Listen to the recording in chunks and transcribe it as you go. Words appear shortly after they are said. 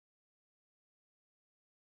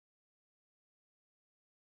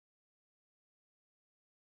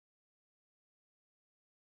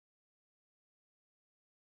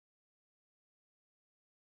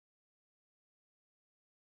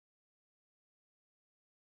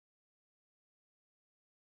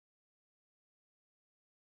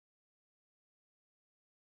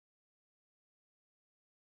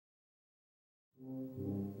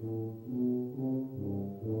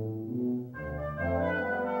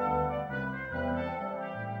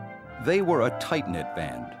They were a tight-knit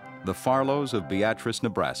band, the Farlows of Beatrice,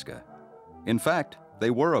 Nebraska. In fact, they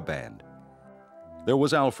were a band. There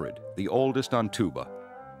was Alfred, the oldest, on tuba,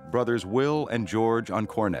 brothers Will and George on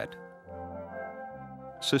cornet,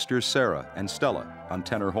 sisters Sarah and Stella on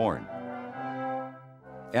tenor horn,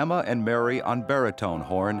 Emma and Mary on baritone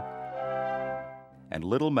horn, and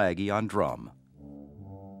little Maggie on drum.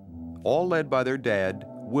 All led by their dad,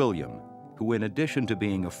 William, who, in addition to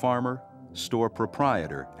being a farmer, store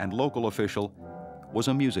proprietor, and local official, was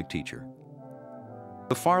a music teacher.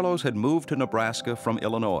 The Farlows had moved to Nebraska from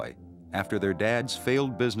Illinois after their dad's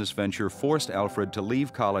failed business venture forced Alfred to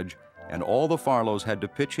leave college, and all the Farlows had to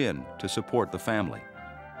pitch in to support the family.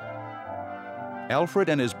 Alfred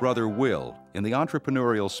and his brother Will, in the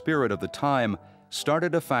entrepreneurial spirit of the time,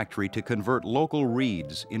 started a factory to convert local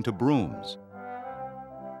reeds into brooms.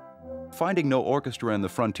 Finding no orchestra in the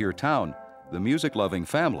frontier town, the music-loving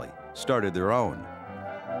family started their own.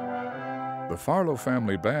 The Farlow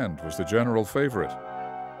Family Band was the general favorite.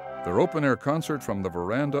 Their open-air concert from the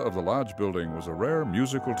veranda of the lodge building was a rare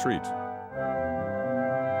musical treat.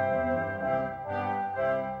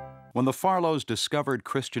 When the Farlows discovered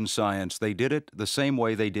Christian Science, they did it the same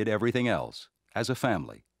way they did everything else, as a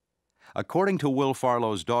family. According to Will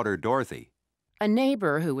Farlow's daughter, Dorothy, a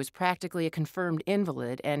neighbor who was practically a confirmed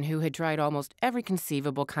invalid and who had tried almost every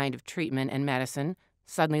conceivable kind of treatment and medicine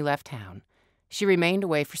suddenly left town. She remained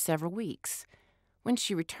away for several weeks. When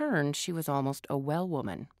she returned, she was almost a well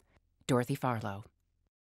woman. Dorothy Farlow.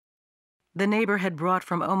 The neighbor had brought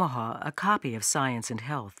from Omaha a copy of Science and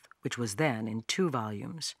Health, which was then in 2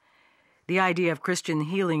 volumes. The idea of Christian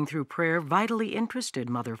healing through prayer vitally interested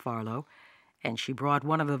Mother Farlow, and she brought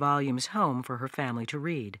one of the volumes home for her family to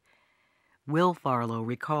read. Will Farlow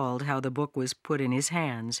recalled how the book was put in his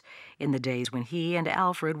hands in the days when he and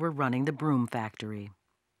Alfred were running the broom factory.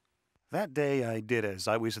 That day I did as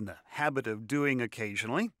I was in the habit of doing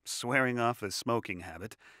occasionally, swearing off a smoking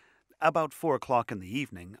habit. About 4 o'clock in the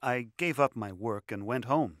evening, I gave up my work and went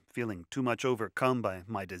home, feeling too much overcome by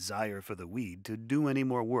my desire for the weed to do any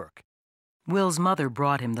more work. Will's mother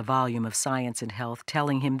brought him the volume of Science and Health,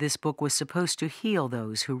 telling him this book was supposed to heal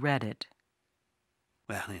those who read it.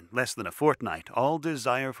 Well, in less than a fortnight, all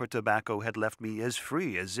desire for tobacco had left me as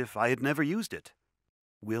free as if I had never used it.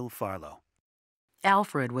 Will Farlow.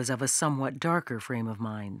 Alfred was of a somewhat darker frame of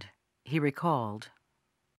mind. He recalled,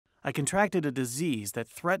 I contracted a disease that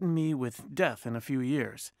threatened me with death in a few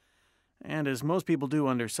years. And as most people do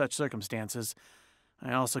under such circumstances,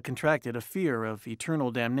 I also contracted a fear of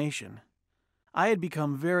eternal damnation. I had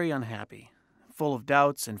become very unhappy, full of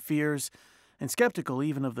doubts and fears, and skeptical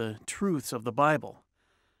even of the truths of the Bible.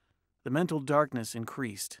 The mental darkness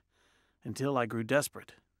increased until I grew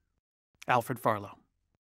desperate. Alfred Farlow.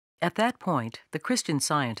 At that point, the Christian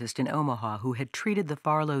Scientist in Omaha who had treated the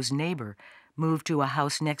Farlows' neighbor moved to a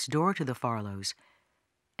house next door to the Farlows.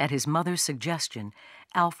 At his mother's suggestion,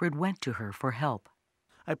 Alfred went to her for help.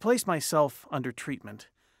 I placed myself under treatment,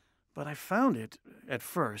 but I found it, at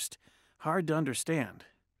first, hard to understand.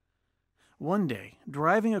 One day,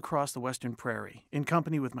 driving across the Western Prairie, in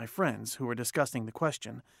company with my friends who were discussing the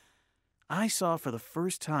question, I saw for the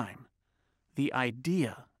first time the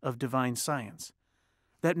idea of divine science,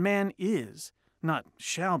 that man is, not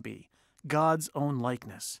shall be, God's own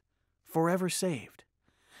likeness, forever saved,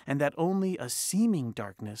 and that only a seeming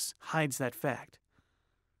darkness hides that fact.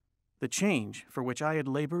 The change for which I had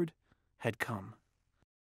labored had come.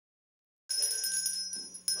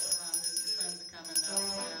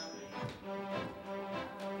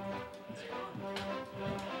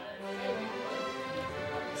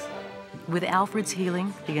 With Alfred's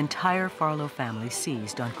healing, the entire Farlow family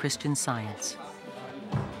seized on Christian Science.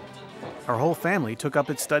 Our whole family took up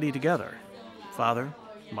its study together. Father,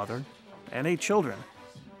 mother, and 8 children.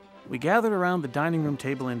 We gathered around the dining room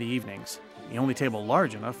table in the evenings, the only table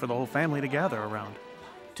large enough for the whole family to gather around,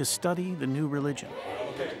 to study the new religion.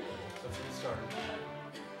 Okay, let's get started.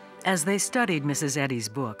 As they studied Mrs. Eddy's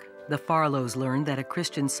book, the Farlows learned that a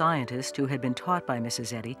Christian Scientist who had been taught by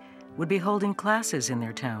Mrs. Eddy would be holding classes in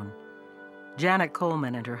their town. Janet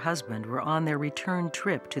Coleman and her husband were on their return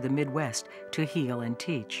trip to the Midwest to heal and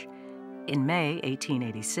teach. In May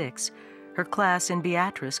 1886, her class in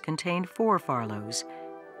Beatrice contained 4 Farlows: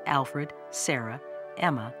 Alfred, Sarah,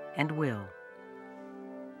 Emma, and Will.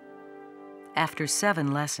 After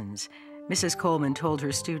 7 lessons, Mrs. Coleman told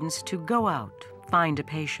her students to go out, find a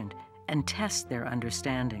patient, and test their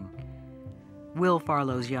understanding. Will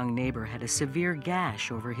Farlow's young neighbor had a severe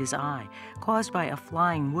gash over his eye caused by a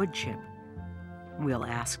flying wood chip. Will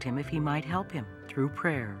asked him if he might help him through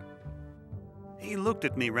prayer. He looked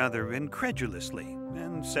at me rather incredulously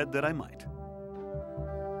and said that I might.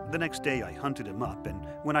 The next day I hunted him up, and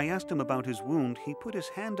when I asked him about his wound, he put his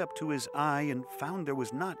hand up to his eye and found there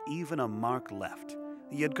was not even a mark left.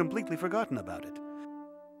 He had completely forgotten about it.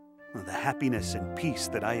 The happiness and peace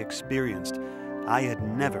that I experienced, I had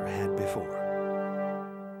never had before.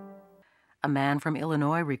 A man from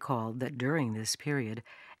Illinois recalled that during this period,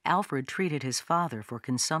 Alfred treated his father for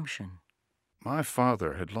consumption. My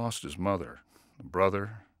father had lost his mother, a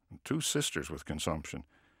brother, and 2 sisters with consumption.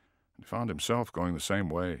 He found himself going the same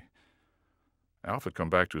way. Alf had come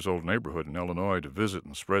back to his old neighborhood in Illinois to visit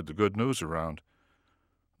and spread the good news around.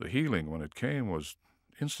 The healing, when it came, was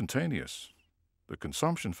instantaneous. The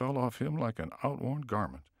consumption fell off him like an outworn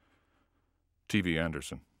garment. T.V.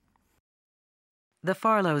 Anderson. The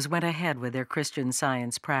Farlows went ahead with their Christian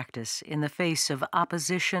Science practice in the face of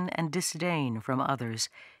opposition and disdain from others,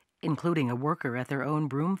 including a worker at their own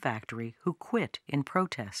broom factory who quit in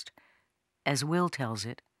protest. As Will tells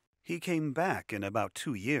it, he came back in about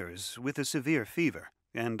 2 years with a severe fever,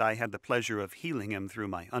 and I had the pleasure of healing him through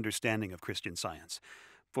my understanding of Christian Science,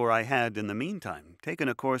 for I had, in the meantime, taken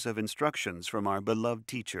a course of instructions from our beloved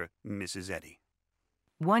teacher, Mrs. Eddy.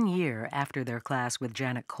 1 year after their class with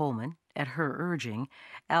Janet Coleman, at her urging,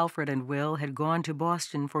 Alfred and Will had gone to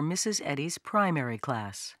Boston for Mrs. Eddy's primary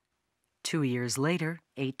class. 2 years later,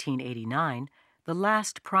 1889, the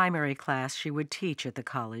last primary class she would teach at the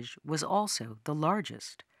college was also the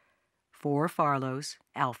largest. 4 Farlows,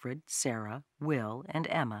 Alfred, Sarah, Will, and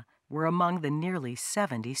Emma, were among the nearly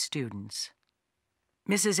 70 students.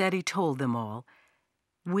 Mrs. Eddy told them all,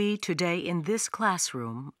 "We today in this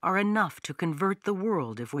classroom are enough to convert the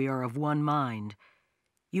world if we are of one mind.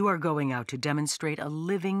 You are going out to demonstrate a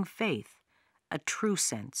living faith, a true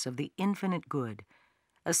sense of the infinite good,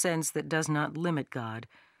 a sense that does not limit God,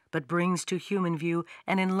 but brings to human view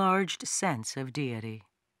an enlarged sense of deity."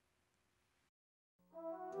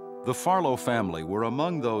 The Farlow family were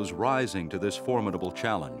among those rising to this formidable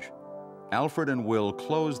challenge. Alfred and Will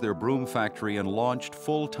closed their broom factory and launched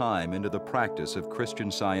full-time into the practice of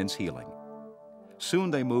Christian Science healing.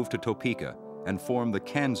 Soon they moved to Topeka and formed the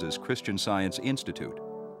Kansas Christian Science Institute.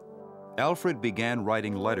 Alfred began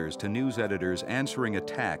writing letters to news editors answering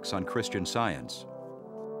attacks on Christian Science.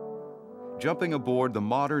 Jumping aboard the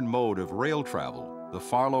modern mode of rail travel, the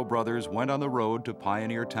Farlow brothers went on the road to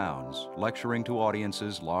pioneer towns, lecturing to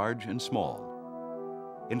audiences large and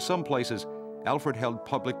small. In some places, Alfred held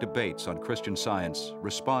public debates on Christian Science,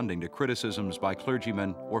 responding to criticisms by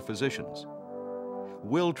clergymen or physicians.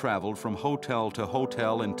 Will traveled from hotel to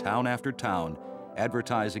hotel in town after town,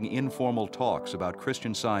 advertising informal talks about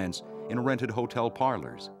Christian Science in rented hotel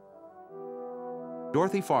parlors.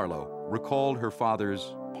 Dorothy Farlow recalled her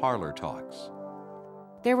father's parlor talks.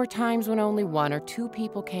 There were times when only 1 or 2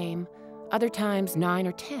 people came, other times 9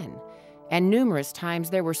 or 10, and numerous times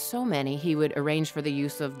there were so many he would arrange for the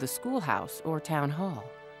use of the schoolhouse or town hall.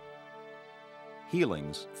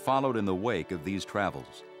 Healings followed in the wake of these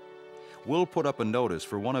travels. Will put up a notice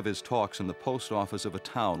for one of his talks in the post office of a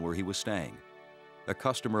town where he was staying. A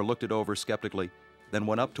customer looked it over skeptically, then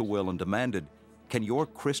went up to Will and demanded, "Can your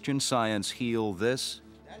Christian Science heal this?"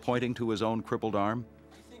 pointing to his own crippled arm.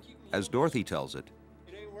 As Dorothy tells it,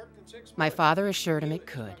 My father assured him it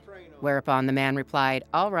could, whereupon the man replied,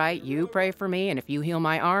 "All right, you pray for me, and if you heal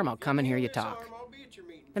my arm, I'll come and hear you talk."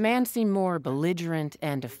 The man seemed more belligerent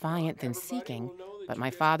and defiant than seeking, but my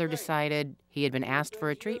father decided he had been asked for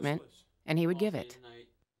a treatment, and he would give it.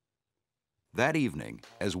 That evening,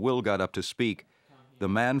 as Will got up to speak, the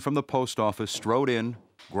man from the post office strode in,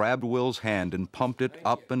 grabbed Will's hand, and pumped it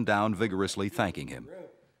up and down vigorously, thanking him.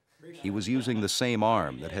 He was using the same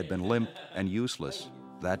arm that had been limp and useless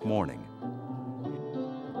that morning.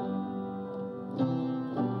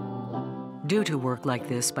 Due to work like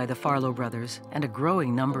this by the Farlow brothers and a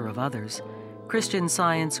growing number of others, Christian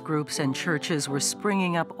Science groups and churches were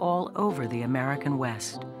springing up all over the American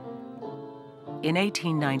West. In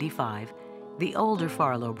 1895, the older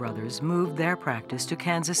Farlow brothers moved their practice to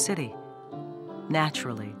Kansas City.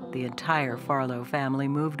 Naturally, the entire Farlow family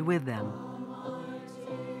moved with them.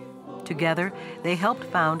 Together, they helped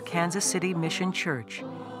found Kansas City Mission Church,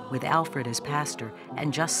 with Alfred as pastor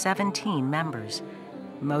and just 17 members,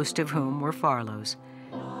 most of whom were Farlows.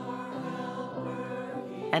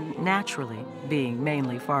 And naturally, being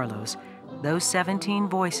mainly Farlows, those 17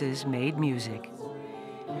 voices made music.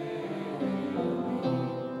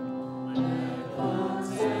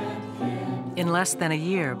 In less than a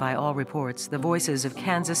year, by all reports, the voices of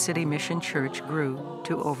Kansas City Mission Church grew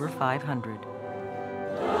to over 500.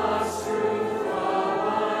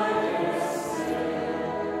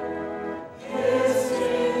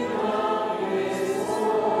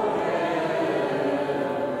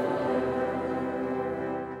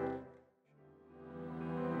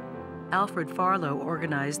 Alfred Farlow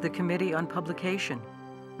organized the Committee on Publication,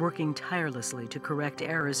 working tirelessly to correct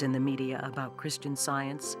errors in the media about Christian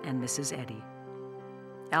Science and Mrs. Eddy.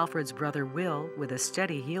 Alfred's brother Will, with a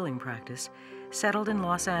steady healing practice, settled in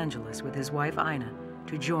Los Angeles with his wife Ina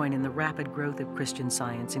to join in the rapid growth of Christian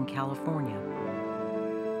Science in California.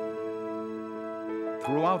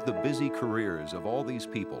 Throughout the busy careers of all these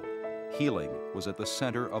people, healing was at the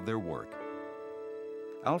center of their work.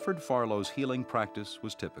 Alfred Farlow's healing practice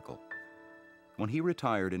was typical. When he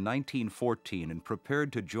retired in 1914 and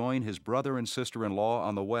prepared to join his brother and sister-in-law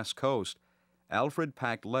on the West Coast, Alfred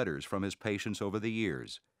packed letters from his patients over the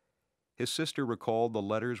years. His sister recalled the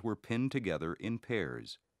letters were pinned together in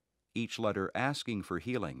pairs, each letter asking for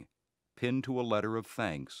healing, pinned to a letter of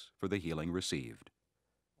thanks for the healing received.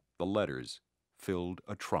 The letters filled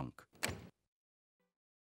a trunk.